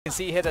can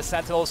see here the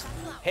Sentinels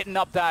hitting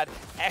up that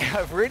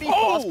really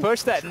fast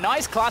push there.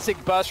 Nice classic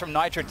burst from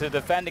Nitro to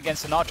defend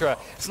against sinatraa.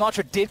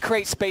 Sinatraa did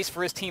create space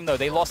for his team though.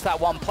 They lost that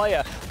one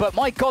player. But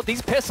my god,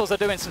 these pistols are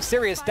doing some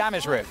serious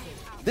damage, Rick.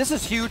 This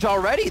is huge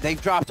already.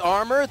 They've dropped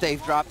armor,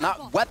 they've dropped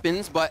not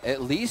weapons, but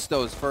at least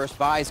those first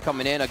buys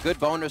coming in. A good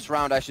bonus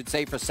round, I should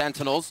say, for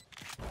Sentinels,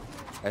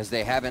 as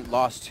they haven't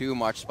lost too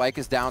much. Spike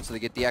is down, so they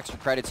get the extra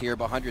credits here,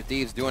 but 100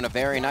 Thieves doing a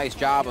very nice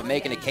job of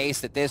making a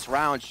case that this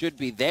round should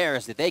be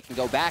theirs, that they can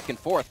go back and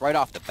forth right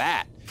off the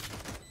bat.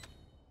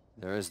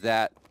 There's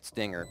that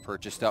stinger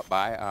purchased up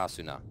by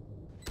Asuna.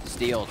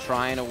 Steel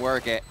trying to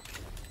work it.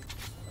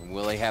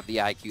 Will he have the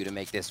IQ to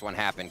make this one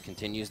happen?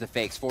 Continues the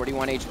fakes,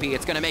 41 HP.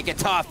 It's going to make it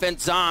tough, and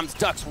Zombs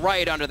ducks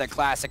right under the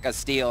classic of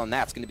Steel, and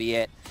that's going to be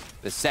it.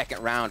 The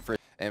second round for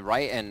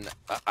Riot, and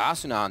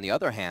Asuna, on the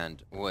other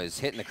hand, was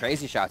hitting the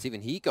crazy shots.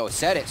 Even hiko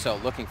said it, so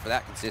looking for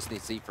that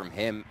consistency from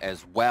him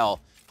as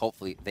well.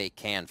 Hopefully they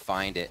can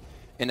find it.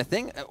 And the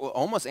thing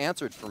almost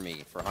answered for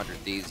me for 100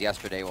 Thieves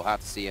yesterday, we'll have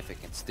to see if it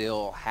can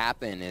still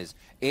happen,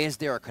 is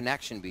there a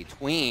connection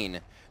between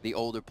the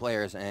older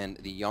players and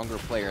the younger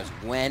players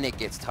when it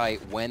gets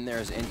tight, when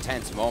there's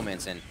intense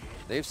moments, and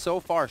they've so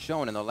far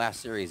shown in the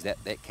last series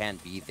that that can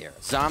be there.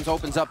 Zombs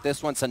opens up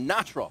this one.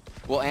 Sinatraa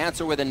will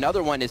answer with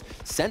another one. As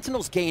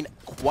Sentinels gain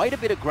quite a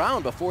bit of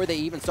ground before they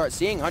even start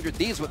seeing 100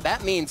 Thieves. What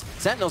that means,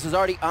 Sentinels is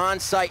already on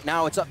site.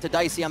 Now it's up to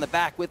Dicey on the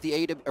back with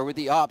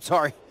the AW,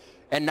 sorry.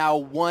 And now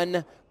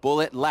one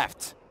bullet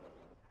left.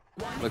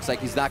 Looks like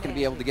he's not going to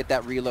be able to get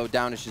that reload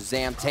down as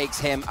shahzam takes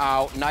him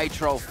out.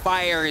 Nitro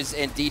fires,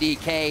 and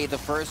DDK, the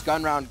first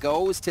gun round,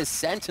 goes to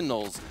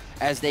Sentinels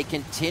as they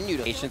continue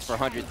to patience for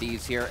 100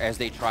 Thieves here as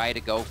they try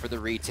to go for the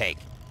retake.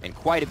 And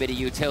quite a bit of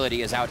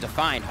utility is out to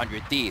find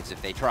 100 Thieves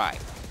if they try.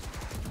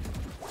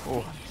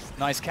 Oh,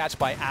 nice catch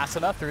by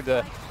Asuna through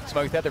the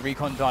smoke there, the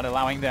recon dot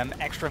allowing them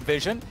extra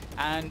vision.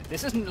 And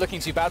this isn't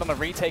looking too bad on the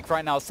retake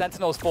right now.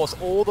 Sentinels force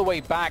all the way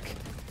back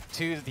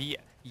to the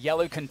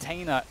yellow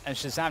container, and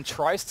shahzam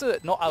tries to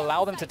not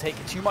allow them to take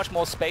too much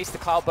more space. The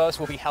cloud burst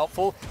will be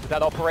helpful.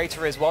 That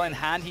operator as well in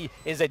hand. He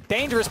is a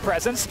dangerous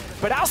presence,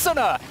 but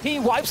Asuna, he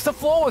wipes the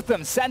floor with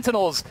them.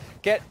 Sentinels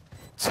get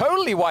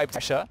totally wiped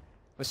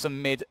with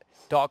some mid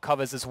dark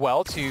covers as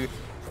well to,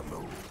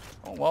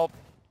 oh, well,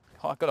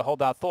 I've got to hold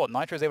that thought.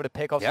 Nitro is able to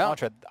pick off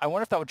sinatraa. I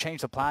wonder if that would change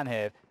the plan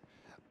here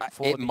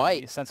for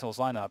the Sentinels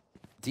lineup.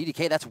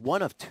 DDK, that's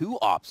one of two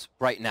ops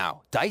right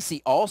now.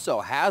 Dicey also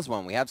has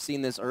one. We have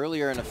seen this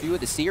earlier in a few of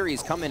the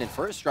series come in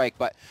first strike,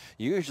 but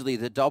usually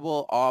the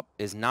double op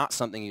is not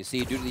something you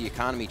see due to the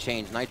economy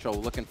change. Nitro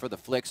looking for the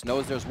flicks,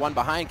 knows there's one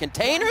behind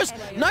containers.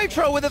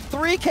 Nitro with a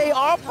 3K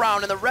off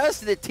round, and the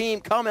rest of the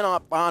team coming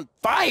up on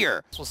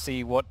fire. We'll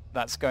see what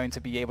that's going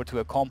to be able to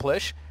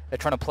accomplish. They're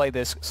trying to play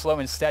this slow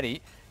and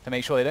steady to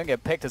make sure they don't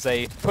get picked as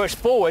they push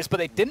forwards, but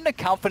they didn't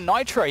account for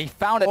Nitro. He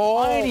found a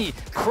tiny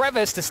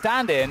crevice to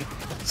stand in,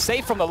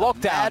 safe from the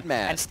lockdown,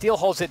 and Steel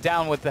holds it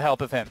down with the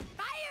help of him.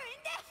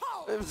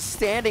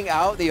 Standing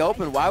out in the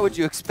open, why would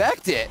you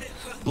expect it?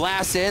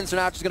 Blast in, so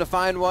now just going to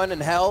find one in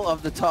hell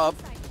of the tub.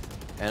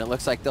 And it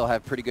looks like they'll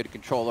have pretty good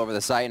control over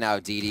the site now,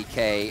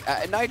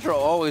 DDK. Nitro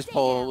always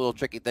pull little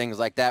tricky things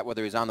like that,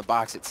 whether he's on the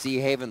box at Sea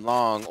Haven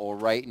long or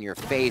right in your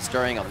face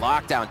during a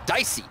lockdown.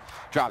 Dicey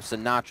drops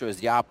sinatraa as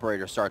the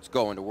operator starts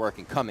going to work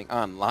and coming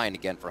online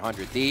again for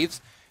 100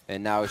 Thieves.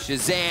 And now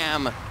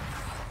shahzam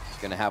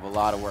going to have a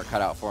lot of work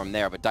cut out for him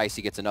there, but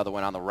Dicey gets another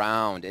one on the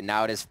round, and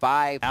now it is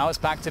 5. Now it's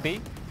back to B.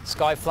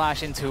 Sky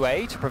Flash into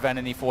A to prevent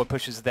any forward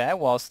pushes there,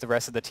 whilst the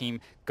rest of the team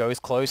goes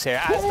close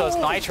here, as does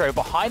Nitro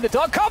behind the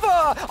dark cover!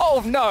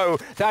 Oh no!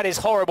 That is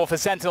horrible for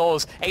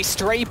Sentinels. A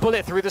stray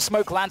bullet through the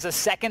smoke lands a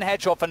second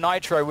headshot for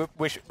Nitro,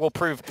 which will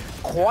prove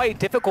quite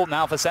difficult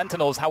now for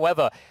Sentinels.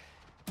 However,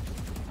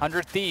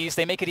 100 Thieves,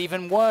 they make it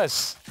even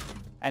worse.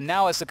 And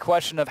now it's a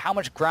question of how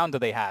much ground do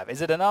they have?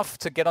 Is it enough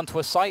to get onto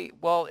a site?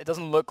 Well, it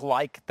doesn't look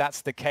like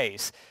that's the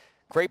case.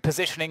 Great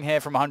positioning here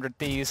from 100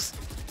 Thieves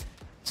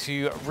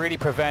to really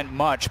prevent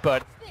much,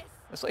 but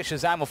looks like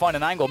shahzam will find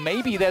an angle.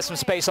 Maybe there's some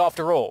space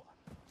after all.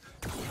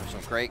 Some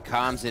great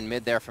comms in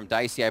mid there from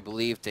Dicey, I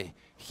believe, to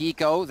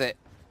hiko that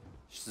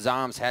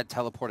shahzam's had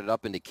teleported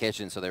up into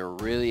kitchen, so they were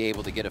really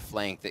able to get a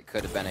flank that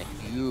could have been a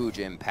huge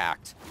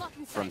impact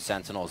from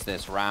Sentinels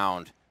this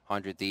round.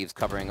 100 Thieves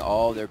covering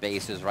all their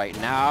bases right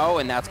now,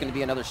 and that's going to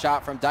be another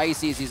shot from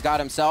Dicey as he's got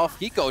himself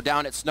hiko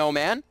down at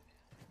Snowman.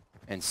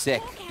 And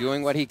Sick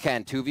doing what he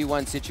can.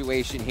 2v1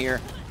 situation here.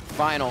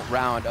 Final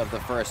round of the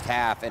first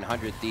half, and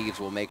 100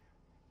 Thieves will make...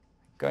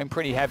 Going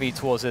pretty heavy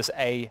towards this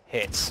A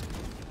hits.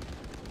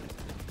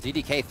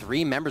 DDK,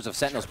 3 members of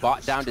Sentinels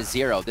bought down to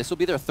 0. This will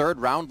be their 3rd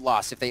round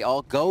loss. If they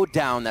all go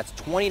down, that's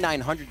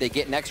 2,900 they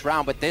get next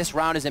round, but this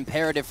round is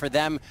imperative for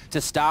them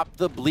to stop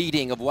the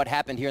bleeding of what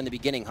happened here in the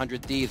beginning.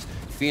 100 Thieves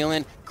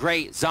feeling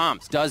great.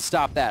 Zombs does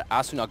stop that.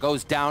 Asuna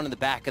goes down in the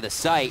back of the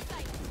site,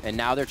 and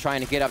now they're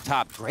trying to get up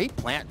top. Great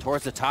plant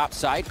towards the top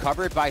side,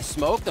 covered by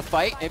smoke. The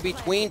fight in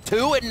between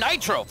two, and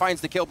Nitro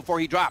finds the kill before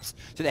he drops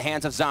to the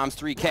hands of Zombs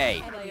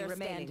 3K.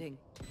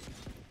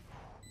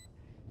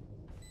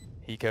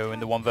 hiko in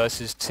the 1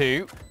 versus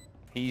 2.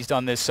 He's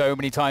done this so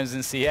many times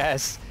in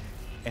CS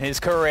in his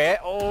career.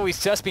 Oh,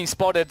 he's just been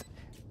spotted.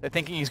 They're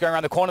thinking he's going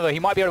around the corner, though. He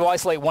might be able to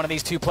isolate one of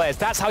these two players.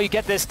 That's how you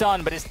get this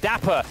done, but it's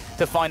dapr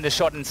to find the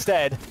shot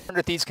instead.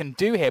 100 Thieves can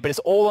do here, but it's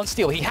all on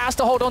Steel. He has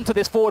to hold on to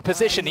this forward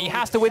position. He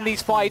has to win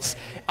these fights,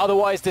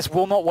 otherwise this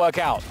will not work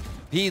out.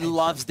 He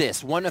loves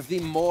this. One of the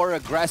more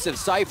aggressive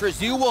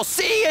ciphers you will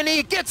see, and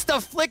he gets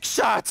the flick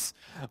shots.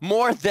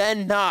 More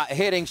than not,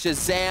 hitting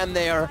shahzam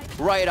there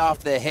right off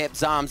the hip.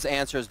 Zombs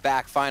answers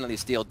back. Finally,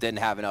 Steel didn't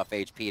have enough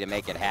HP to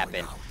make it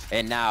happen.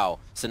 And now,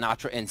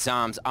 Sinatraa and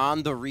Zombs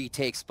on the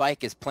retake.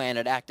 Spike is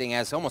planted, acting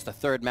as almost a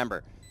third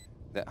member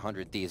that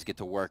 100 Thieves get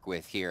to work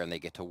with here, and they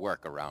get to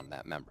work around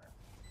that member.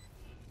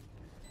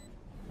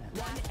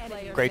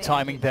 Great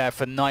timing there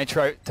for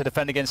Nitro to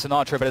defend against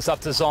Sinatraa, but it's up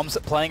to Zombs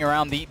playing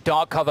around the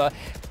dark cover,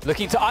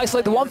 looking to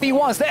isolate the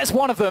 1v1s. There's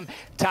one of them,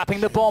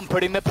 tapping the bomb,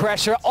 putting the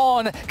pressure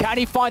on. Can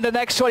he find the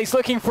next shot? He's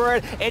looking for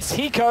it. It's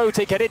Hiko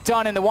to get it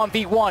done in the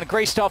 1v1.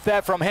 Great stuff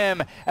there from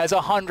him as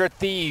 100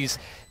 Thieves.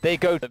 They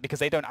go, because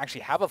they don't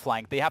actually have a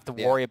flank, they have to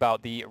worry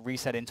about the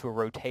reset into a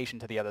rotation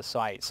to the other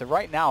side. So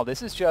right now,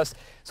 this is just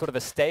sort of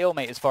a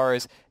stalemate as far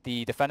as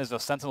the defenders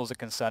of Sentinels are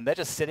concerned. They're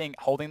just sitting,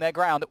 holding their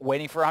ground,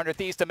 waiting for 100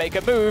 Thieves to make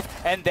a move,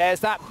 and there's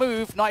that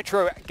move.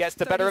 Nitro gets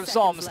the better of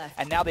Zombs,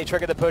 and now they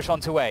trigger the push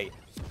onto A.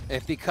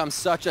 It becomes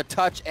such a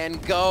touch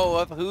and go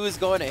of who's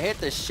going to hit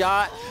the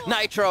shot.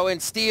 Nitro and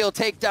Steel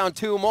take down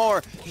two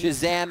more.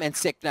 shahzam and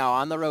Sick now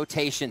on the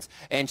rotations,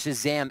 and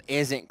shahzam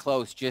isn't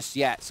close just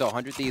yet. So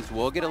 100 Thieves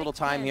will get a little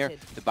time here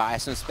to buy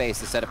some space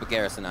to set up a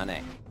garrison on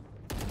A.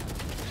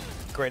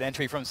 Great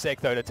entry from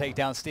Sick, though, to take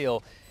down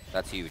Steel.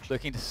 That's huge.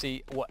 Looking to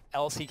see what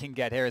else he can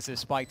get here as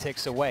this spike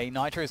ticks away.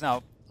 Nitro is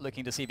now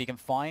looking to see if he can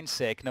find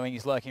Sick, knowing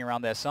he's lurking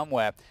around there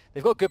somewhere.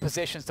 They've got good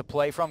positions to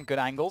play from, good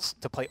angles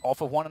to play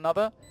off of one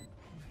another.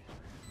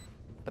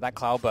 But that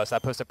cloud burst,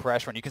 that puts the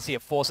pressure on. You can see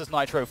it forces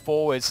Nitro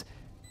forwards.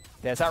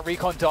 There's that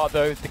recon dart,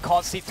 though. They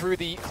can't see through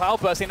the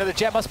cloud burst. They know the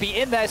jet must be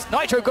in there.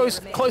 Nitro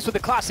goes close with the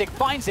classic,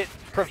 finds it,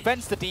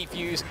 prevents the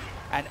defuse,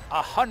 and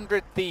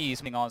 100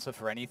 Thieves. Answer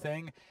for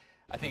anything.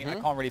 I think I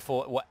can't really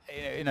fault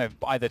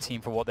either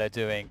team for what they're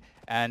doing.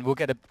 And we'll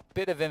get a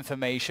bit of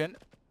information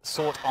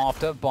sought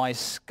after by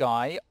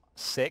Sky.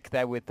 Sick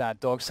there with that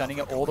dog, sending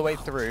it all the way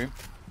through.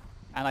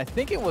 And I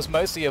think it was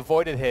mostly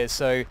avoided here,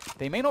 so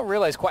they may not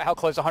realize quite how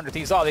close 100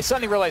 Thieves are. They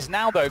certainly realize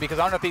now, though, because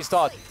 100 Thieves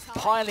start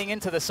piling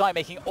into the site,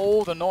 making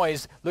all the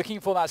noise, looking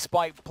for that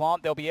spike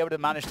plant. They'll be able to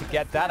manage to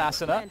get that.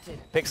 Asuna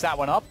picks that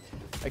one up.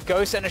 A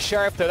Ghost and a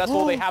Sheriff, though, that's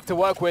all they have to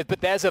work with,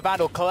 but there's a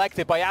Vandal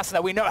collected by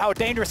Asuna. We know how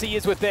dangerous he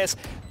is with this.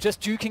 Just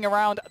juking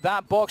around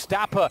that box.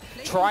 dapr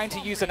trying to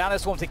use the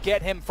Nanoswarm to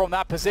get him from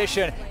that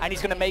position, and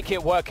he's going to make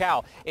it work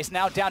out. It's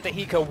now down to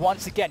Hiko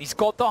once again. He's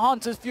got the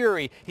Hunter's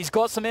Fury. He's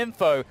got some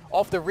info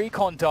off the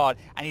recon dart,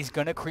 and he's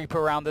going to creep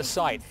around the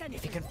site.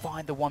 If he can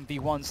find the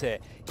 1v1s here,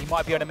 he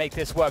might be able to make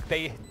this work.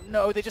 They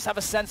just have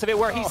a sense of it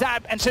where he's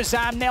at, and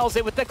shahzam nails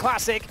it with the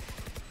classic.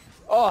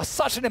 Oh,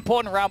 such an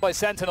important round by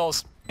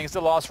Sentinels. It's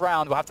the last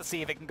round. We'll have to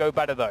see if it can go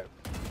better, though.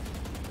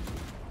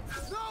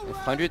 If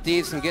 100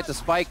 Thieves can get the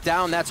spike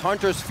down, that's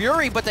Hunter's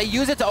Fury, but they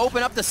use it to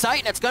open up the site,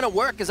 and it's going to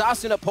work as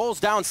Asuna pulls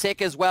down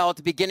Sick as well at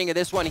the beginning of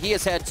this one. He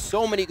has had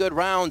so many good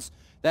rounds.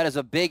 That is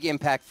a big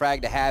impact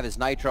frag to have as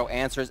Nitro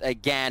answers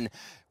again.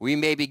 We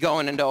may be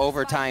going into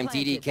overtime.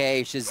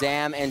 DDK,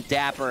 shahzam, and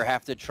dapr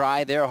have to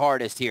try their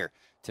hardest here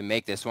to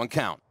make this one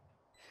count.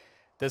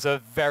 There's a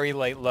very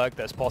late lurk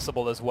that's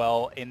possible as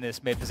well in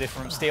this mid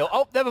position from Steel.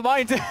 Oh, never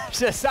mind.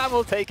 shahzam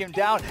will take him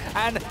down,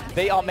 and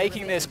they are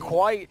making this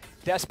quite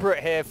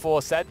desperate here for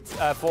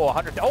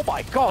 100. Oh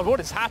my God, what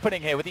is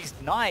happening here with these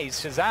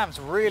knives? shahzam's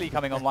really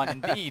coming online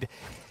indeed.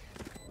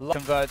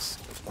 Converts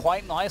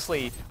quite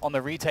nicely on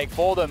the retake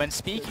for them. And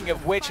speaking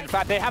of which, in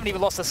fact, they haven't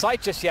even lost the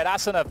sight just yet.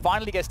 Asuna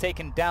finally gets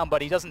taken down,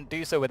 but he doesn't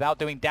do so without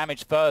doing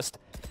damage first.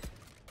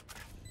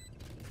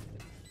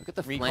 Look at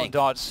the recon flank.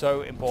 dart,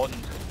 so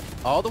important.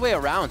 All the way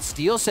around.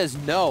 Steel says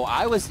no.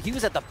 He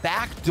was at the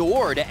back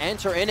door to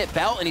enter in at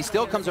Belt, and he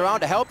still comes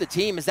around to help the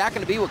team. Is that going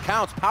to be what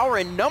counts? Power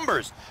in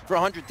numbers for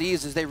 100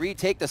 Thieves as they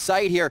retake the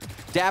site here.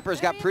 dapr's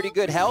got pretty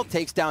good health,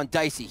 takes down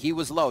Dicey. He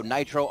was low.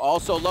 Nitro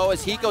also low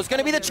as Hiko's going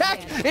to be the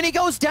check, and he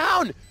goes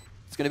down.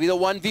 It's going to be the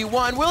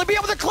 1v1. Will he be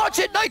able to clutch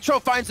it?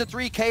 Nitro finds the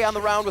 3K on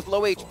the round with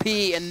low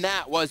HP, and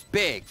that was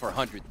big for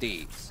 100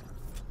 Thieves.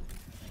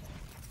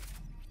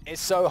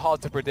 It's so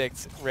hard to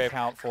predict rear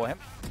count for him.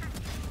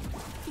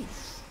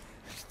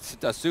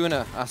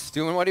 Asuna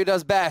doing what he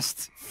does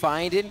best,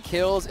 finding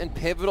kills in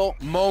pivotal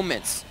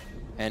moments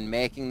and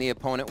making the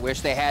opponent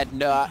wish they had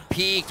not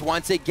peeked.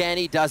 Once again,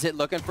 he does it,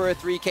 looking for a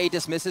 3K,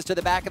 dismisses to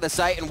the back of the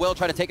site, and will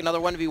try to take another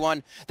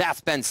 1v1.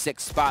 That's been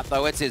Sick's spot,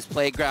 though. It's his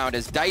playground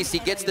as Dicey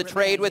gets the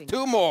trade with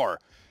two more.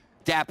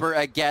 dapr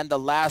again, the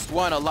last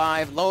one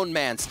alive, lone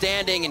man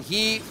standing, and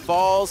he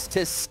falls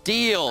to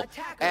Steel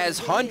as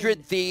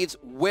 100 Thieves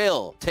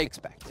will take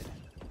expected.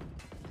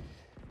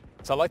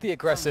 So I like the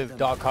aggressive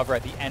dark cover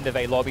at the end of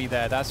a lobby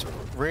there. That's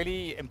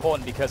really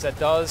important because it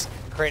does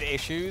create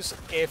issues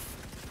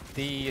if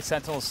the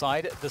Sentinel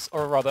side,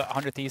 or rather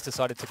 100 Thieves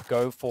decided to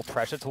go for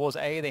pressure towards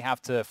A. They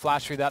have to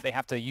flash through that. They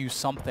have to use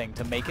something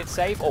to make it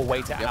safe or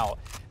wait it out.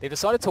 They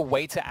decided to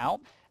wait it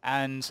out.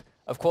 And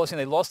of course,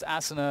 they lost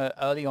Asuna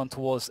early on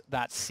towards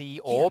that C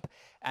orb.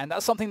 And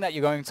that's something that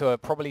you're going to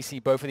probably see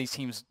both of these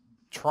teams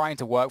trying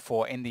to work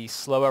for in the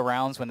slower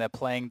rounds when they're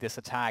playing this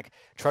attack.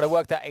 Try to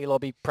work that A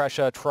lobby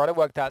pressure, try to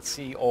work that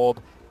C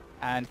orb,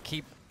 and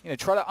keep,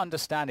 try to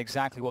understand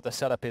exactly what the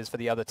setup is for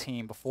the other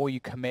team before you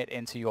commit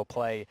into your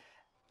play.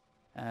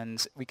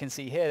 And we can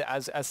see here,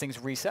 as things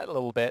reset a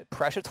little bit,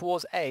 pressure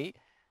towards A.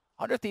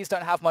 100 Thieves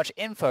don't have much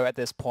info at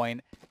this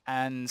point,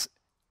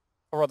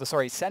 or rather,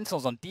 sorry,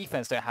 Sentinels on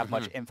defense don't have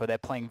much info. They're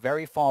playing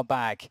very far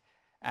back,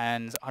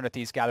 and 100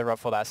 Thieves gather up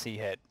for that C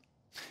hit.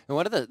 And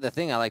one of the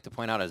thing I like to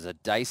point out is a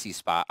dicey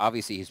spot.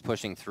 Obviously, he's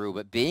pushing through,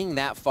 but being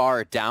that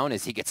far down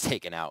as he gets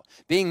taken out,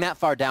 being that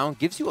far down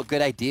gives you a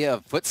good idea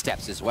of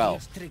footsteps as well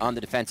on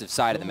the defensive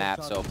side of the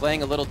map. So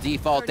playing a little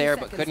default there,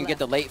 but couldn't get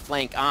the late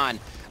flank on.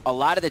 A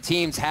lot of the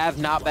teams have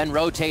not been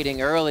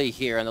rotating early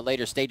here in the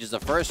later stages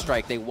of first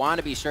strike. They want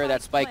to be sure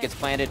that spike gets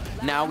planted.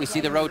 Now we see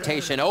the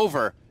rotation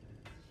over.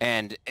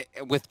 And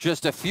with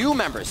just a few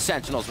members,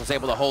 Sentinels was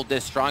able to hold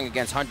this strong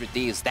against 100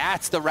 Thieves.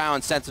 That's the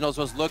round Sentinels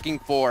was looking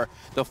for.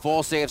 The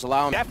full saves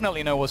allow them.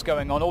 Definitely know what's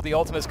going on. All the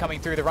ultimates coming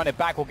through. The run it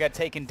back will get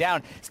taken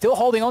down. Still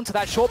holding on to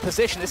that short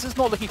position. This is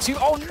not looking too...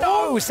 Oh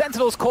no!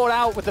 Sentinels caught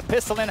out with the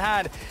pistol in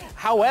hand.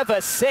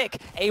 However, Sick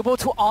able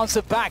to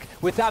answer back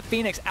with that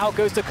Phoenix. Out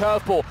goes the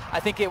curveball. I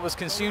think it was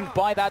consumed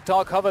by that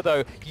dark cover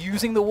though.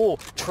 Using the wall,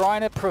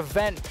 trying to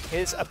prevent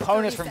his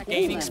opponents from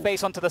gaining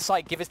space onto the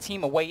site, give his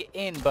team a way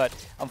in, but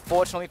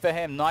unfortunately for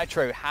him,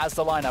 Nitro has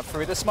the lineup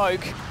through the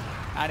smoke,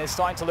 and it's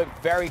starting to look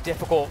very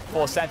difficult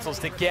for Sentinels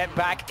to get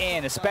back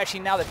in, especially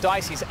now that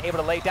Dicey's able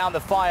to lay down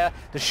the fire.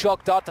 The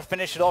shock dart to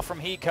finish it off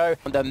from hiko.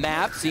 The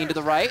map seen to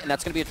the right, and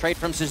that's going to be a trade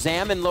from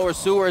Shahzam in lower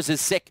sewers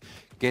as Sick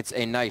gets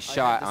a nice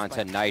shot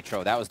onto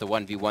Nitro. That was the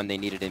 1v1 they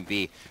needed in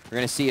B. We're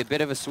going to see a bit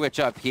of a switch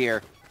up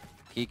here.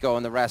 Hiko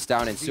and the rest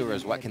down in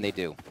sewers. What can they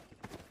do?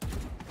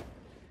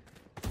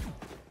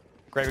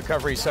 Great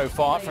recovery so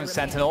far from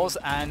Sentinels,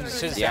 and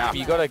Shahzam,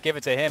 you got to give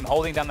it to him,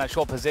 holding down that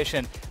short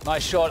position.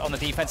 Nice shot on the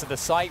defense of the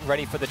site,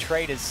 ready for the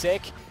trade is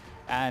Sick,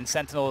 and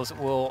Sentinels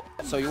will...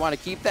 So you want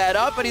to keep that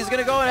up, but he's going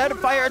to go ahead and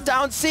fire it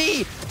down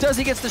C. Does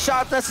he get the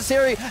shots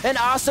necessary? And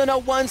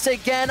Asuna once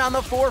again on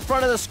the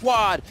forefront of the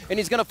squad, and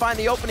he's going to find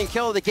the opening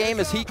kill of the game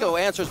as Hiko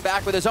answers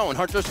back with his own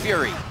Hunter's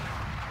Fury.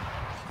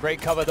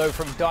 Great cover though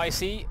from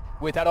Dicey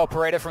with that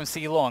operator from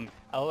C Long.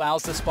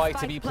 Allows the spike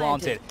to be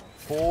planted.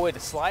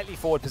 Forward, slightly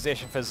forward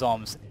position for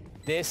Zombs.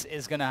 This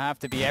is going to have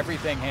to be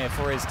everything here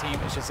for his team.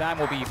 Shahzam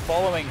will be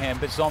following him,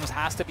 but Zombs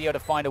has to be able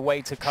to find a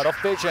way to cut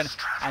off vision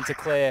and to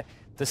clear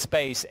the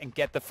space and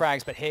get the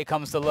frags. But here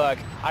comes the lurk.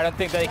 I don't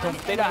think they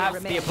don't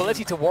have the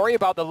ability to worry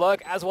about the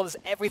lurk as well as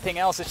everything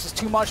else. It's just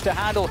too much to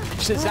handle.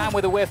 Shahzam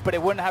with a whiff, but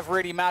it wouldn't have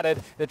really mattered.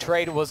 The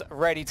trade was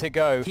ready to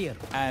go,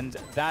 and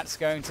that's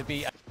going to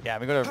be... Yeah,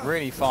 we've got a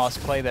really fast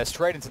play there,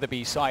 straight into the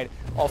B side.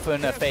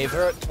 Often a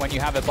favorite when you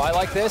have a buy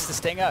like this. The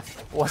Stinger,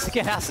 once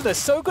again, Asuna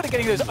so good at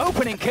getting those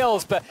opening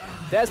kills, but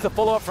there's the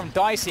follow-up from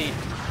Dicey.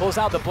 Pulls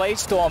out the Blade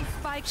Storm.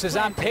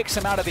 Shahzam picks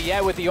him out of the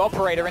air with the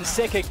operator, and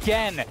Sick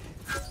again.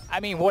 I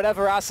mean,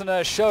 whatever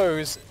Asuna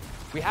shows,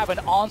 we have an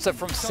answer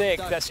from Sick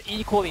that's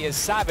equally as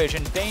savage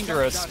and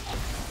dangerous.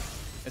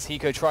 As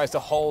Hiko tries to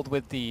hold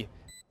with the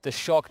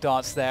shock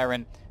darts there,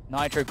 and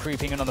Nitro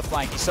creeping in on the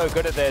flank. He's so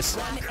good at this.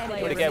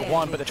 Able to get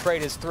one, but the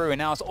trade is through, and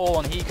now it's all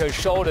on Hiko's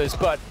shoulders,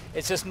 but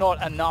it's just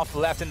not enough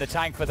left in the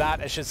tank for that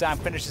as Shahzam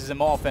finishes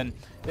him off, and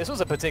this was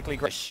a particularly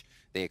great...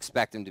 They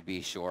expect him to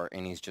be short,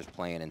 and he's just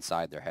playing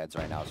inside their heads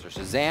right now. So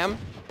Shahzam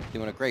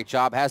doing a great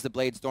job. Has the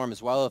Blade Storm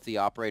as well if the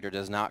operator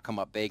does not come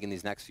up big in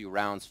these next few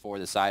rounds for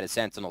the side of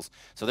Sentinels.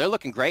 So they're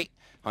looking great.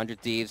 100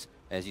 Thieves,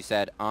 as you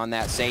said, on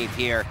that save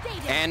here.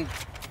 And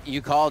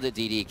you called it,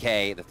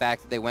 DDK. The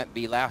fact that they went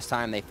B last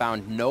time, they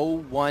found no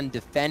one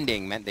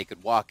defending meant they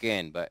could walk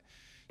in, but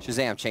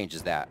Shahzam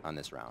changes that on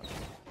this round.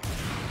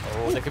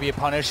 Oh, there could be a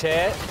punish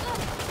here.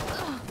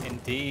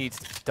 Indeed,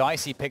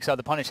 Dicey picks out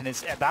the punish, and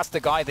that's the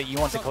guy that you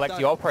want to collect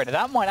the operator.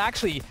 That might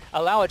actually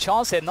allow a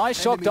chance here.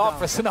 Nice shock dart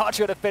for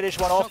Sinatraa to finish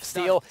one off.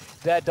 Steal,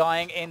 they're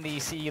dying in the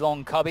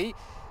C-Long cubby.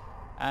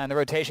 And the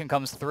rotation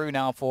comes through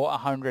now for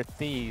 100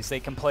 Thieves. They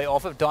can play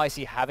off of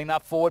Dicey, having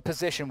that forward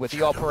position with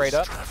the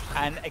operator.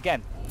 And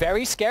again,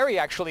 very scary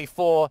actually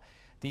for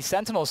the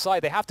Sentinel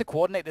side. They have to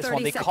coordinate this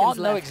one. They can't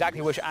know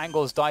exactly which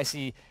angles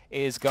Dicey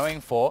is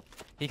going for.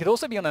 He could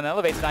also be on an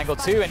elevated angle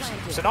too, and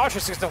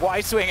Sinatra's just to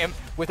wide swing him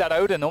with that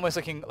Odin, almost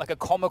looking like a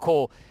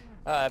comical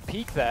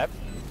peak there.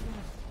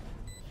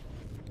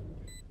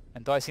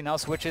 And Dicey now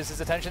switches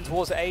his attention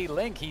towards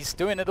A-Link. He's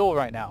doing it all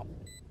right now.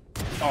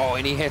 Oh,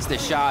 and he hits the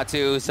shot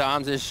too.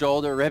 Sam's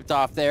shoulder ripped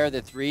off there.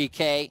 The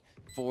 3K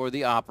for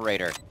the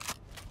operator.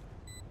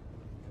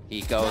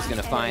 Hiko is going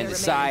to find the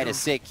side of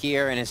Sick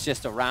here, and it's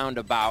just a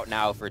roundabout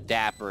now for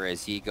dapr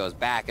as he goes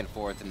back and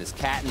forth in this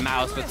cat and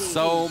mouse with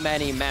so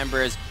many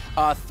members.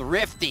 A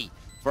thrifty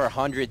for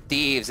 100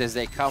 Thieves as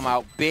they come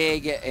out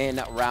big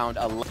in round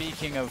 11.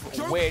 Speaking of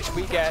which,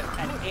 we get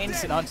an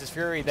instant Hunter's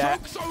Fury there.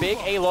 Big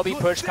A lobby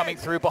push coming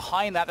through.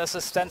 Behind that, there's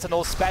a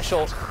Sentinel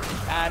special.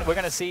 And we're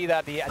going to see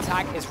that the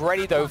attack is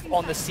ready, though,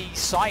 on the C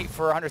site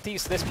for 100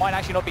 Thieves. So this might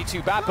actually not be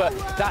too bad. But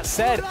that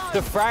said, the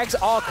frags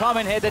are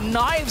coming here. The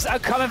knives are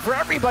coming for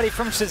everybody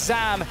from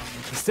Shahzam.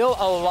 He's still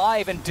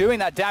alive and doing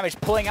that damage,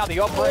 pulling out the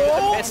operator,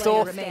 the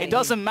pistol. It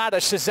doesn't matter.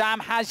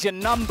 Shahzam has your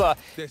number.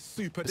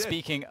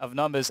 Speaking of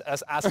numbers,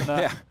 as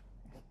Asuna, Yeah.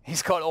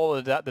 He's got all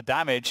of the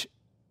damage.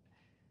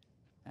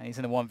 And he's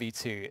in the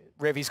 1v2.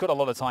 Riv, he's got a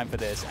lot of time for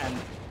this. And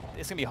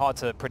it's going to be hard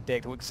to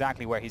predict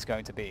exactly where he's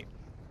going to be.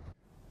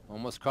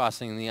 Almost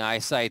crossing the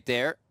eyesight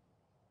there.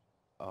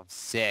 Oh,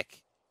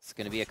 sick. It's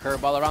going to be a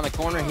curveball around the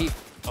corner. He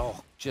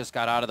just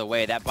got out of the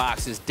way. That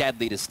box is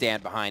deadly to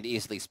stand behind,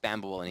 easily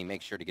spammable, and he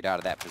makes sure to get out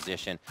of that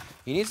position.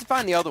 He needs to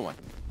find the other one.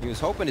 He was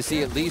hoping to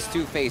see at least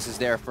 2 faces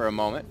there for a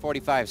moment.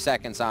 45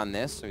 seconds on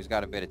this, so he's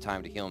got a bit of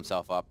time to heal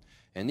himself up.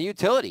 And the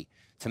utility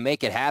to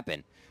make it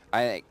happen.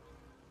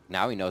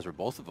 Now he knows where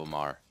both of them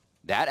are.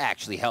 That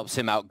actually helps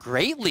him out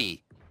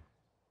greatly.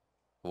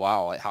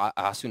 Wow,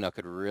 Asuna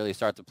could really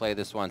start to play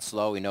this one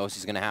slow. He knows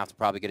he's going to have to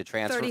probably get a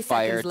transfer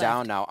fire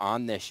down now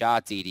on this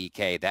shot,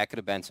 DDK. That could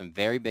have been some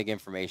very big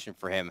information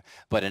for him.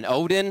 But an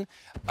Odin,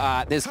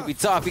 this could be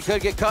tough. He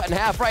could get cut in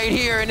half right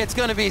here, and it's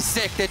going to be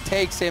sick. That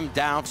takes him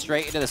down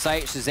straight into the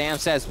site. Shahzam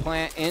says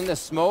plant in the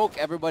smoke.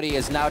 Everybody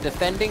is now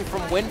defending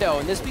from window,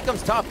 and this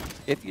becomes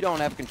tough if you don't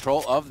have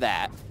control of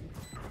that.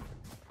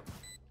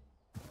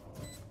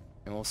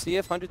 And we'll see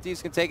if 100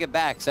 Thieves can take it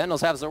back.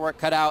 Sentinels have their work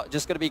cut out.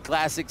 Just going to be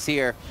classics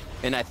here.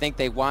 And I think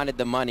they wanted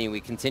the money.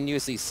 We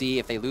continuously see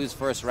if they lose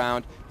first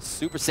round,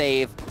 super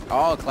save,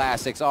 all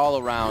classics all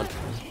around.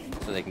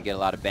 So they can get a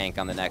lot of bank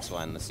on the next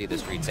one. Let's see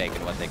this retake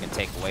and what they can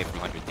take away from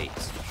 100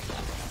 Thieves.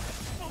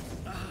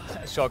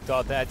 Shock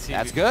dart there to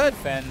That's good.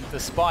 defend the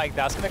spike.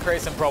 That's going to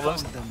create some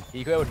problems.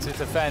 You go to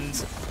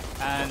defend.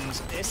 And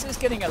this is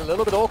getting a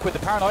little bit awkward. The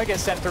paranoia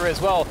gets sent through as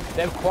well.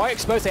 They're quite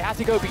exposed. They have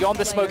to go beyond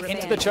the smoke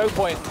into the choke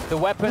point. The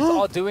weapons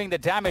are doing the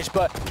damage,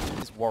 but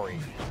he's worried.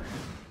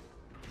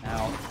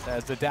 Now,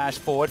 there's the dash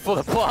forward for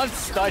the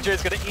plants. Nitro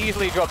is going to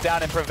easily drop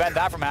down and prevent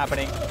that from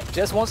happening.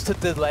 Just wants to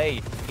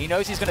delay. He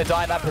knows he's going to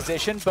die in that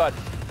position, but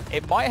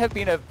it might have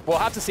been we'll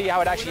have to see how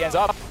it actually ends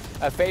up,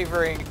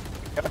 favoring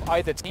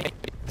either team.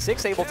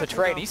 Six able to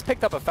trade. He's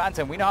picked up a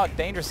Phantom. We know how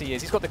dangerous he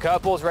is. He's got the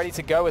curveballs ready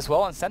to go as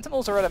well, and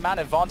Sentinels are at a man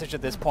advantage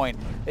at this point.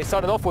 They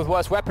started off with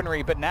worse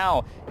weaponry, but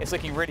now it's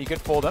looking really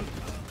good for them.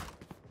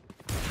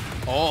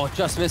 Oh,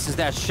 just misses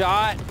that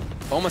shot.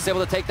 Almost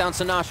able to take down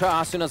Sinatraa.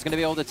 Asuna's going to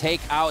be able to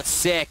take out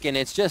Sick, and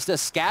it's just a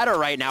scatter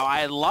right now.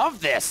 I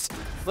love this.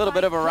 A little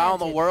bit of around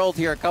the world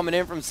here coming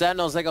in from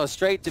Sentinels. They go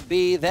straight to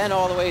B, then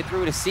all the way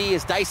through to C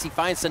as Dicey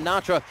finds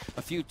Sinatraa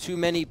a few too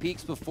many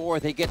peeks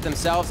before they get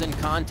themselves in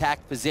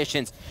contact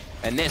positions.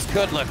 And this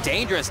could look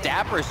dangerous.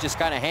 dapr is just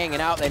kind of hanging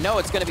out. They know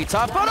it's going to be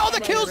tough, but all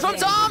the kills from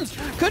zombs!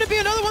 Could it be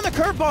another one? The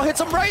curveball hits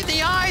him right in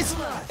the eyes,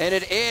 and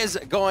it is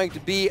going to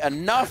be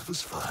enough.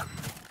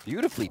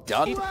 Beautifully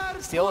done.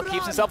 Still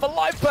keeps himself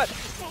alive, but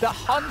the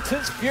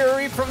Hunter's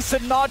Fury from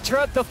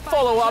Sinatraa, the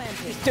follow-up,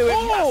 is doing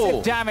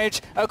massive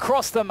damage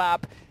across the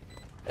map.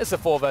 It's a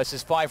 4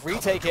 versus 5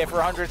 retake here for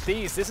 100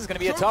 Thieves. This is going to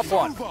be a tough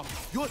one.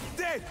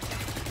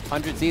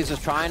 100 Thieves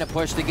was trying to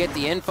push to get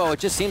the info. It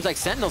just seems like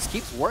Sentinels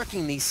keeps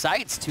working these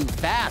sites too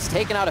fast,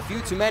 taking out a few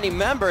too many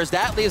members.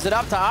 That leaves it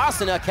up to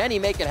Asuna. Can he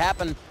make it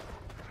happen?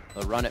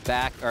 They'll run it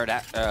back, or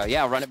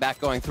run it back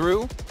going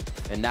through.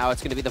 And now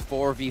it's going to be the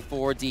 4v4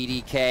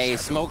 DDK.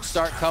 Smokes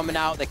start coming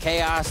out, the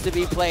chaos to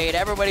be played.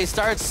 Everybody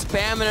starts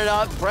spamming it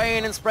up,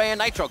 spraying and spraying.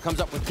 Nitro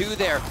comes up with 2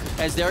 there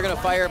as they're going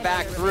to fire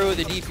back through.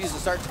 The defuser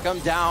starts to come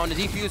down. The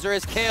defuser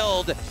is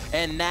killed,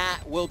 and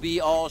that will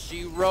be all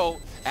she wrote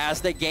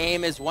as the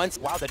game is once...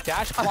 Wow, the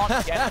dash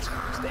plant again.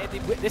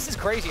 This is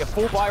crazy. A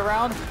full buy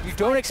round. You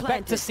don't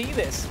expect to see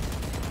this.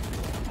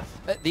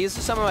 These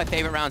are some of my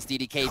favorite rounds,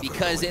 DDK,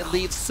 because it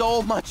leaves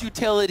so much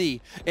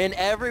utility in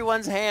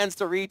everyone's hands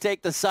to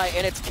retake the site,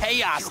 and it's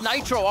chaos.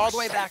 Nitro all the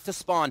way back to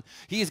spawn.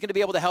 He's going to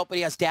be able to help, but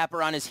he has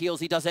dapr on his heels.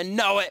 He doesn't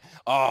know it.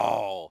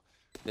 Oh,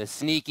 the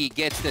sneaky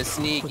gets the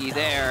sneaky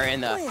there,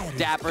 and the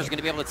dapr is going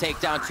to be able to take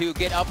down 2,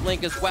 get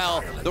uplink as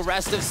well. The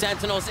rest of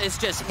Sentinels is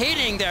just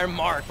hitting their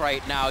mark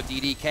right now,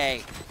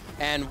 DDK.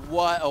 And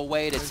what a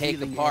way to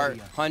take apart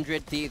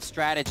 100 Thieves'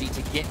 strategy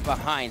to get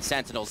behind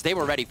Sentinels. They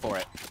were ready for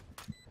it.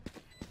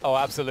 Oh,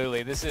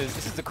 absolutely. This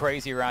is the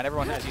crazy round.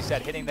 Everyone, as you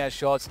said, hitting their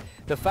shots.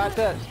 The fact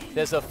that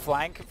there's a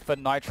flank for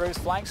Nitro's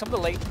flank, some of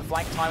the late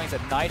flank timings that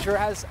Nitro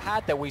has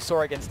had that we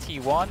saw against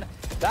T1,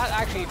 that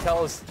actually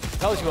tells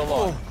you a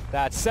lot.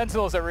 That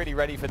Sentinels are really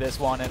ready for this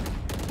one, and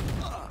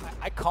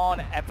I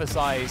can't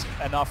emphasize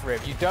enough,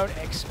 Riv. You don't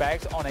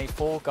expect on a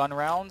full gun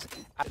round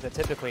that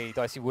typically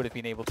Dicey would have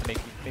been able to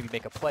maybe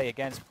make a play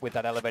against with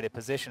that elevated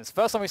position. It's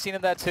the first time we've seen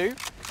him there too.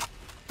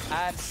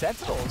 And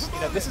Sentinels,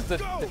 this is the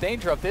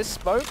danger of this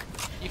smoke.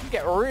 you can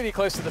get really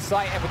close to the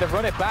site, and with the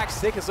run it back,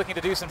 Stick is looking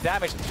to do some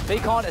damage. They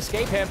can't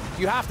escape him.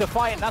 You have to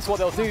fight, and that's what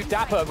they'll do.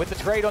 dapr with the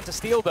trade onto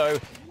Steel, though,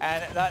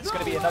 and that's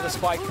going to be another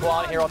spike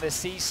plant here on this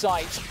C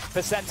site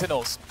for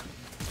Sentinels.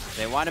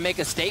 They want to make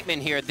a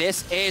statement here.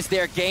 This is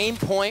their game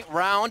point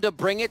round to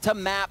bring it to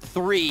map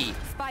 3.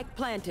 Spike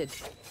planted.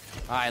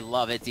 I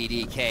love it,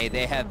 DDK.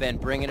 They have been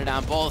bringing it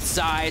on both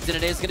sides, and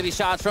it is going to be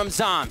shots from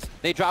zombs.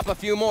 They drop a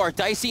few more.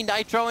 Dicey,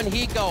 Nitro, and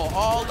hiko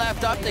all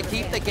left up to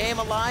keep the game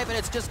alive, and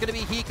it's just going to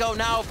be hiko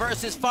now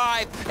versus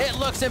 5. It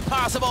looks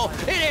impossible.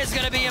 It is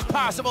going to be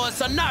impossible as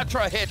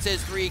Sinatraa hits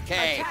his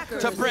 3K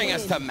to bring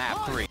us to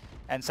map 3.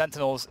 And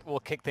Sentinels will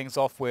kick things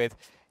off with,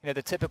 you know,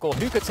 the typical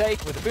hookah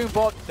take with the boom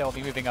bot. They'll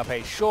be moving up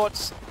A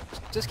shorts,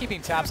 just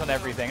keeping tabs on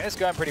everything, and it's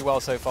going pretty well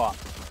so far.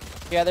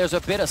 Yeah, there's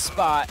a bit of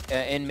spot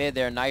in mid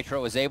there.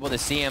 Nitro was able to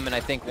see him, and I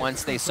think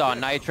once they saw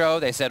Nitro,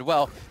 they said,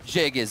 well,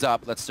 Jig is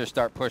up. Let's just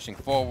start pushing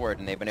forward,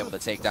 and they've been able to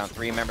take down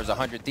 3 members,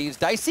 100 Thieves.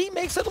 Dicey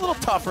makes it a little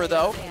tougher,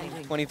 though.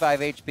 25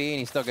 HP, and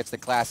he still gets the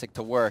classic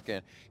to work,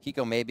 and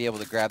hiko may be able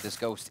to grab this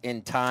ghost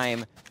in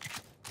time.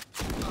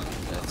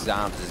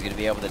 Zombs is going to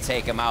be able to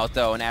take him out,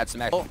 though, and add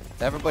some extra.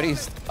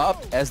 Everybody's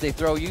up as they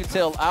throw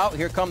util out.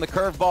 Here come the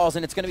curveballs,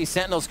 and it's going to be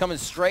Sentinels coming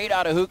straight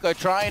out of hookah,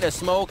 trying to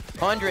smoke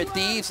 100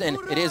 Thieves, and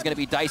it is going to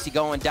be Dicey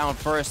going down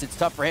first. It's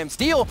tough for him.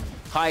 Steel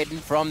hiding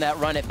from that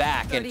run it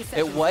back, and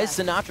it was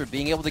Sinatraa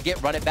being able to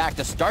get run it back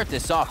to start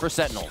this off for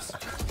Sentinels.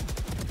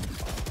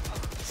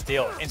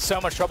 Steel in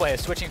so much trouble here,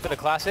 switching for the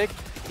classic.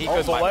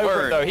 Hiko's Oh, all my over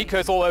word. it, though.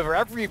 Hiko's all over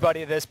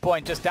everybody at this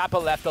point. Just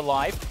dapr left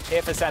alive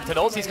here for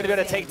Sentinels. He's going to be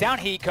able to take down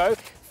hiko,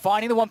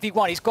 finding the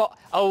 1v1. He's got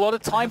a lot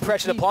of time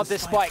pressure to plant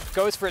this spike.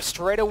 Goes for it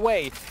straight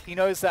away. He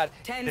knows that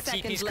the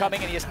TP's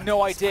coming, and he has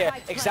no idea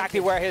exactly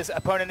where his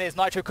opponent is.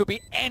 Nitro could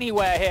be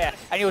anywhere here,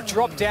 and he'll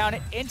drop down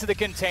into the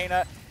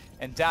container.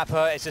 And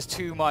dapr is just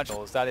too much.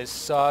 That is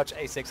such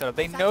a 6-0.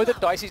 They know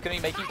that Dicey's going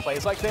to be making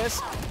plays like this,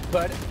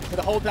 but with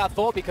a hold that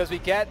thought, because we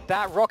get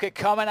that rocket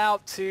coming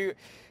out to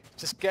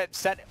just get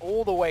sent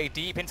all the way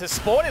deep into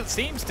spawn. It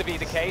seems to be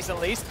the case,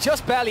 at least.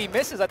 Just barely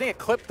misses. I think it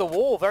clipped the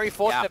wall. Very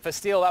fortunate for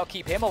Steel. That'll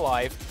keep him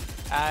alive.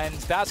 And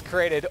that's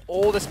created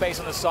all the space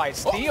on the side.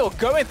 Steel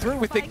going through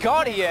with the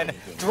Guardian.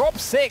 Drop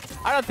 6.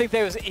 I don't think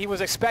he was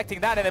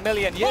expecting that in a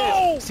million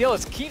years. Steel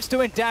keeps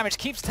doing damage,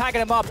 keeps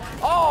tagging him up.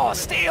 Oh,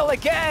 Steel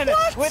again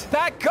with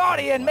that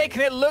Guardian,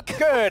 making it look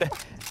good.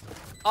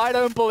 I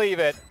don't believe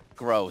it.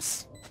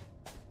 Gross.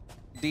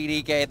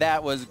 DDK,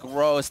 that was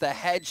gross. The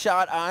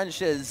headshot on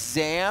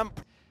Shahzam.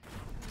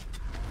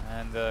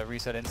 And the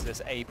reset into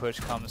this A push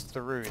comes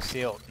through.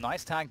 Steel,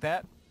 nice tag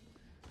there.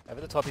 Over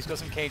the top, he's got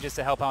some cages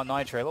to help out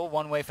Nitro. A little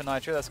one-way for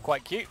Nitro, that's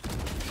quite cute.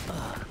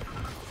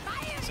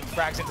 Some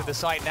frags into the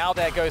site now.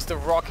 There goes the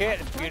rocket.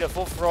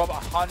 Beautiful from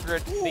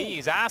 100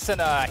 Thieves.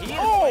 Asuna, he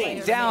is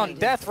laying down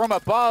death from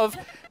above.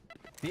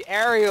 The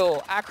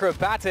aerial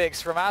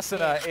acrobatics from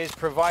Asuna is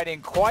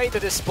providing quite the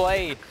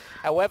display.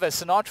 However,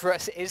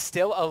 Sinatraa is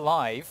still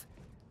alive.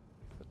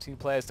 2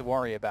 players to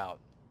worry about.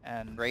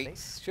 And they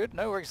should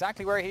know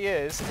exactly where he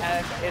is.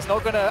 And it's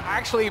not going to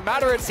actually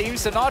matter, it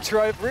seems.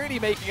 Sinatraa really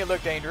making it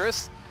look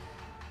dangerous.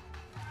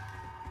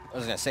 I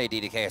was going to say,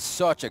 DDK is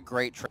such a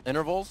great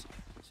intervals,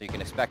 so you can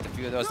expect a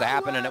few of those to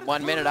happen. And at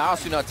 1 minute,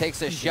 Asuna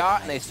takes a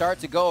shot, and they start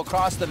to go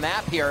across the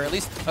map here, or at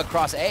least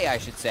across A, I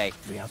should say.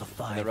 3 out of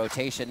 5. And the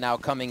rotation now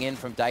coming in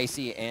from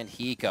Dicey and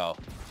hiko.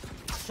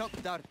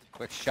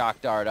 Quick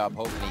shock dart up,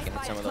 hoping he can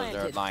hit some of those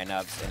nerd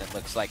lineups, and it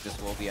looks like this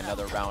will be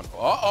another round.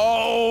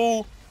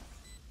 Uh-oh!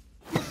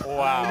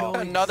 Wow.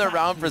 Another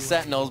round for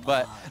Sentinels,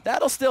 but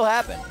that'll still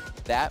happen.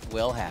 That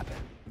will happen.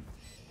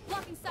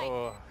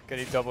 Oh,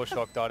 getting double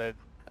shock darted.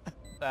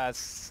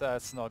 That's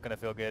not gonna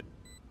feel good.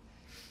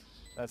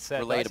 That's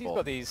said, he's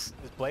got this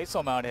blade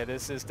storm out here.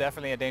 This is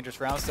definitely a dangerous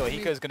round still.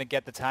 Hiko's gonna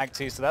get the tag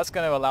too, so that's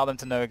gonna allow them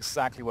to know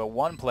exactly where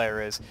one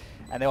player is.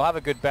 And they'll have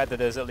a good bet that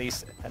there's at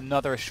least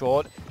another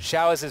short.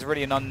 Showers is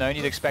really an unknown.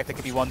 You'd expect there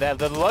could be one there.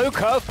 The low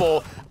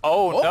curveball.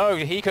 Oh no,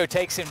 hiko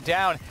takes him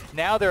down.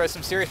 Now there are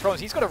some serious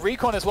problems. He's got a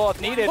recon as well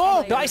if needed.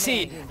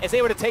 Dicey is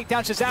able to take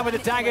down Shahzam with the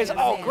daggers.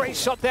 Oh, great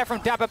shot there from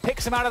dapr.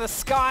 Picks him out of the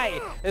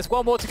sky. There's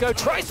one more to go.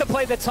 Tries to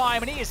play the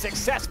time, and he is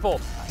successful.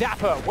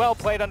 dapr, well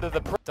played under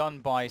the... Done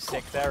by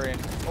Sick there in...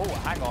 Oh,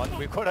 hang on.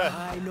 We've got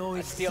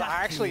a Steel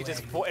actually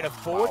just in a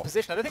forward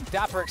position. I don't think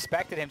dapr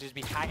expected him to just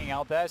be hanging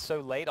out there so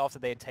late after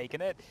they had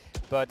taken it.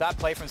 But that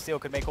play from Steel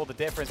could make all the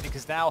difference,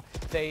 because now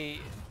they...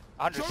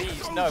 100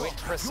 Thieves know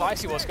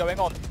precisely what's going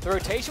on. The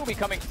rotation will be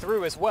coming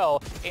through as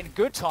well in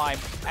good time,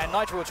 and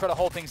Nitro will try to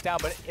hold things down,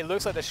 but it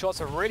looks like the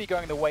shots are really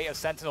going the way of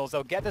Sentinels.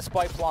 They'll get the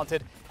spike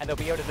planted, and they'll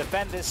be able to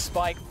defend this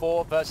spike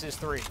 4 versus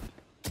 3.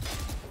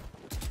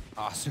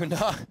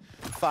 Asuna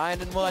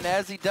finding one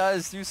as he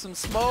does through some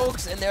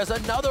smokes, and there's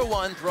another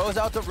one. Throws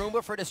out the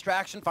Roomba for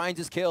distraction, finds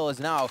his kill.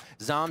 Is now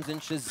Zombs and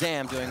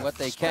Shahzam doing what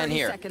they can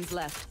here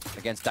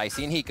against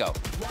Dicey and hiko.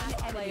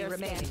 One player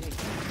remaining.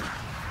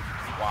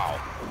 Wow.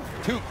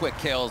 2 quick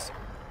kills.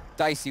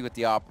 Dicey with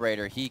the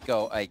operator.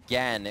 hiko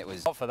again. It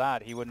was... For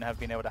that, he wouldn't have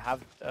been able to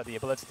have the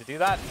ability to do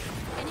that.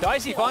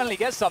 Dicey finally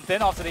gets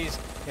something after these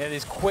Yeah,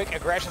 these quick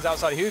aggressions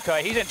outside hiko.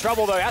 He's in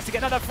trouble though, he has to get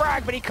another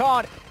frag, but he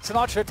can't.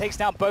 Sinatraa takes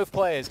down both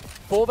players.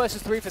 4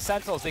 versus 3 for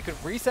Sentinels. They could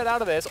reset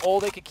out of this,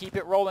 or they could keep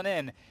it rolling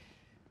in.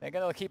 They're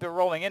going to keep it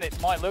rolling in,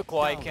 it might look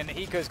like, and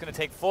hiko's going to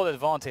take full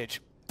advantage.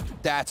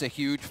 That's a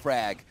huge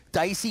frag.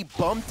 Dicey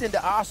bumped into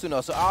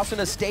Asuna, so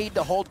Asuna stayed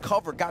to hold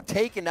cover, got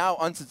taken out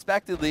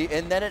unsuspectedly,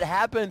 and then it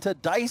happened to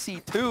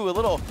Dicey too. A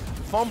little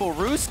fumble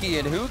Ruski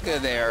and Hookah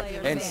there,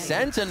 and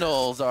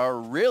Sentinels are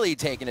really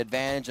taking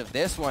advantage of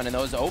this one, and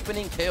those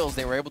opening kills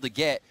they were able to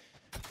get.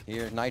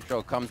 Here,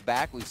 Nitro comes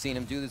back. We've seen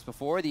him do this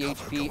before. The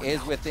HP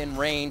is within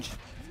range.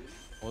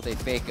 Will they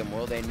fake him?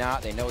 Will they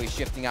not? They know he's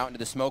shifting out into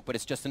the smoke, but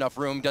it's just enough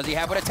room. Does he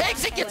have what it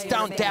takes? He gets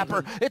down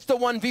dapr. It's the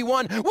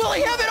 1v1. Will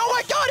he have it? Oh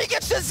my god, he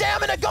gets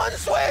shahzam and a gun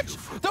switch!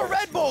 The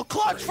Red Bull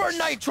clutch for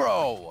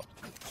Nitro!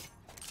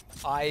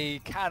 I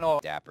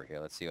cannot. dapr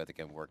here. Let's see what they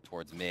can work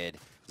towards mid.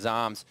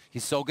 Zombs,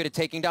 he's so good at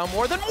taking down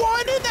more than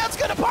one, and that's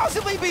gonna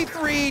possibly be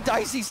 3.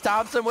 Dicey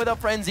stops him with a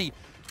frenzy.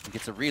 He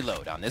gets a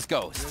reload on this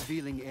ghost.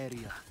 Revealing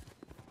area.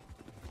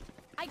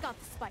 I got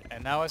the spike.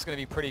 And now it's going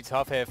to be pretty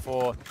tough here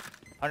for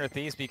 100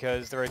 Thieves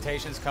because the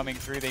rotation's coming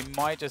through. They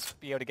might just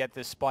be able to get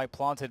this spike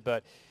planted,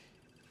 but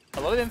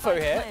a lot of info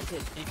here.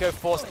 Hiko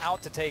forced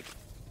out to take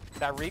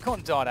that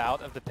recon dot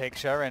out of the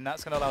picture, and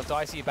that's going to allow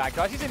Dicey back.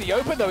 Dicey's in the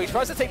open though. He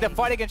tries to take the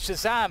fight against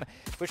shahzam,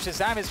 which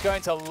shahzam is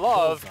going to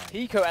love.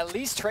 Hiko at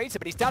least trades it,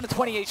 but he's down to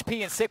 20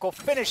 HP, and Sick will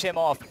finish him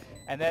off.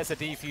 And there's a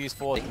defuse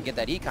for They can get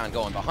that econ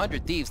going.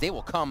 100 Thieves, they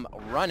will come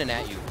running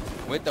at you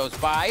with those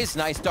buys.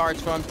 Nice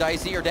darts from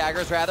Dicey, or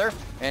daggers rather.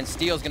 And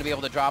Steel's gonna be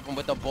able to drop him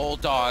with the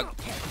bulldog.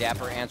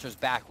 dapr answers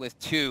back with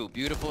 2.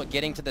 Beautiful at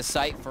getting to the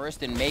site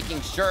first and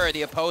making sure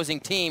the opposing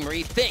team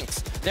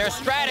rethinks their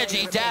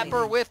strategy.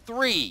 dapr with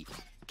 3.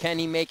 Can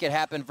he make it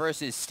happen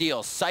versus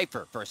Steel?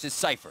 Cypher versus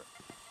Cypher.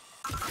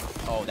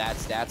 Oh, that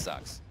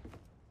sucks.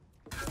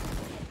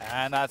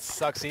 And that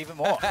sucks even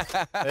more.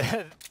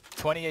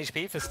 20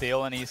 HP for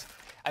Steel, and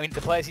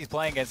the players he's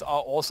playing against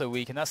are also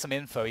weak, and that's some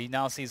info. He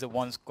now sees that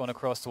one's gone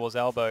across towards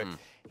elbow.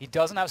 He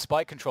doesn't have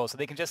spike control, so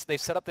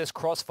they've set up this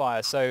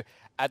crossfire, so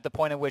at the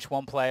point at which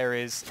one player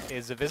is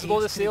visible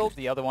to Steel,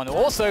 the other one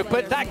also,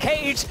 but that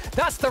cage,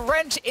 that's the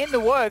wrench in the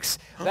works.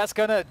 That's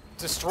gonna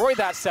destroy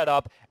that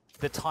setup.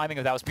 The timing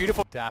of that was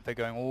beautiful. dapr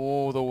going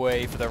all the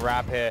way for the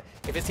wrap here.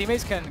 If his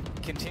teammates can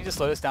continue to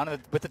slow this down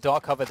with the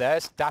dark cover there,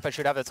 dapr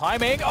should have the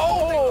timing.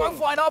 Oh, they both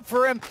line up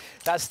for him.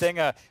 That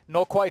Stinger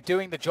not quite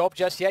doing the job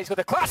just yet. He's got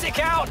the classic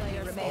out.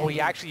 Oh,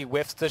 he actually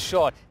whiffs the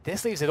shot.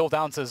 This leaves it all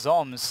down to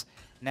zombs.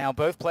 Now,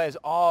 both players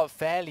are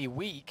fairly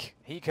weak,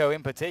 hiko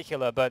in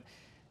particular, but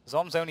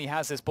zombs only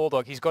has this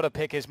bulldog. He's got to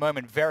pick his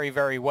moment very,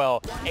 very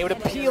well. Able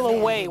to peel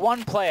away.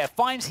 One player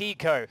finds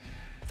hiko.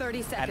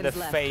 30 seconds and the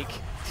left.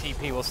 fake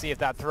TP. We'll see if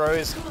that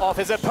throws off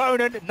his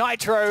opponent.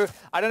 Nitro,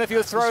 I don't know if he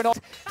was thrown off.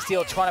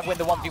 Steel trying to win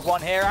the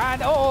 1v1 here,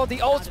 and oh,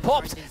 the ult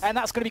pops, and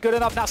that's going to be good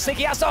enough. Now Sick,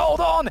 he has to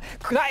hold on.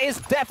 That is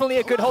definitely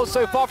a good hold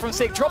so far from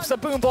Sick. Drops the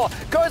boom ball,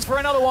 goes for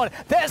another one.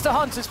 There's the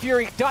Hunter's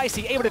Fury.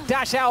 Dicey able to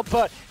dash out,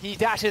 but he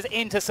dashes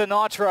into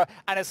Sinatraa,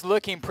 and it's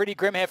looking pretty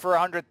grim here for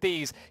 100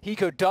 Thieves.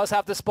 Hiko does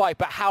have the spike,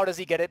 but how does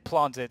he get it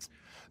planted?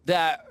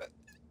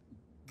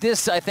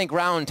 This, I think,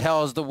 round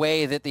tells the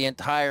way that the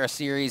entire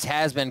series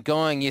has been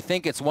going. You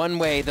think it's one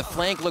way, the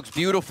flank looks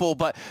beautiful,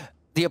 but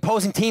the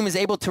opposing team is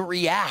able to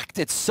react.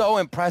 It's so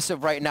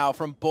impressive right now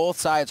from both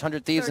sides,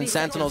 100 Thieves and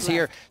Sentinels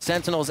here.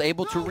 Sentinels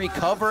able to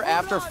recover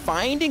after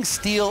finding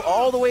Steel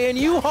all the way in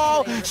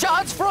U-Haul.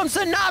 Shots from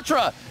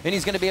Sinatraa, and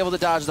he's going to be able to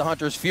dodge the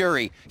Hunter's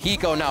Fury.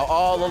 Hiko now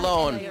all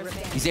alone.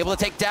 He's able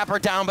to take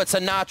dapr down, but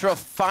Sinatraa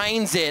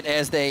finds it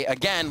as they,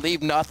 again,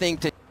 leave nothing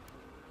to...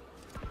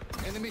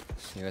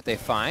 See what they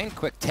find.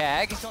 Quick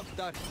tag.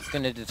 It's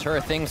going to deter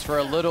things for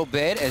a little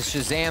bit as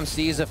shahzam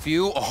sees a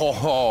few.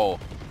 Oh,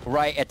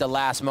 right at the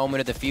last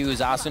moment of the fuse.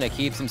 Asuna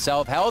keeps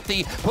himself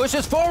healthy,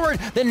 pushes forward.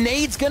 The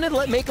nade's going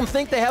to make him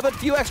think they have a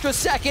few extra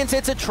seconds.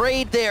 It's a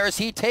trade there as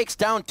he takes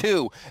down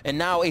 2. And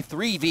now a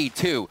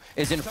 3v2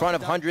 is in front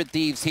of 100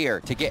 Thieves here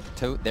to get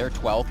to their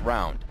 12th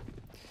round.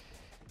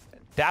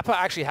 dapr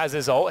actually has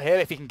his ult here.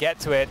 If he can get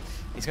to it,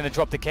 he's going to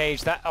drop the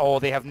cage. Oh,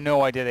 they have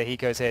no idea that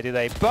Hiko's here, do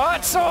they?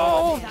 But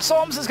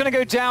Zombs is going to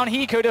go down.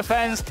 Hiko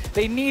defends.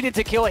 They needed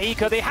to kill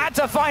Hiko. They had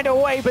to find a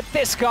way, but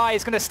this guy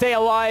is going to stay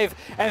alive.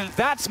 And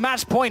that's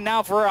match point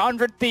now for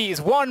 100 Thieves.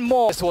 One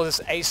more. This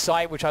was a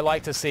sight which I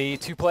like to see.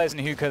 2 players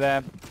in Hiko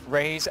there.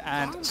 Raze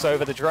and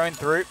Sova, the drone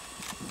through.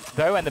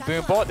 Though, and the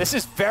boom bot. This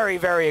is very,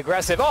 very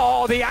aggressive.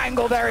 Oh, the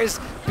angle there is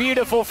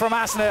beautiful from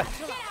Asuna.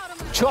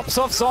 Chops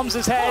off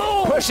Zombs' head,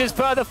 pushes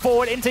further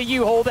forward into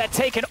U-Haul. They're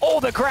taking all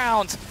the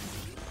ground.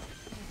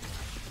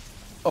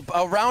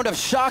 A round of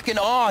shock and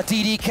awe,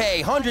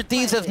 DDK. 100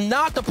 Thieves have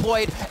not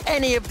deployed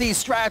any of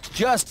these strats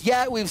just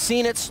yet. We've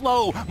seen it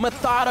slow,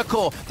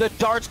 methodical, the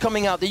darts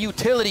coming out, the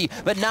utility,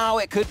 but now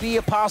it could be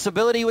a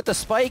possibility with the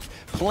spike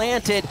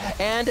planted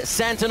and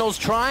Sentinels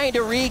trying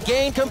to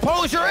regain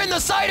composure in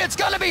the site. It's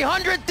gonna be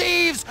 100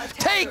 Thieves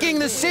taking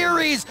the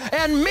series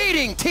and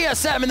meeting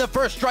TSM in the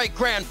First Strike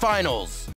Grand Finals.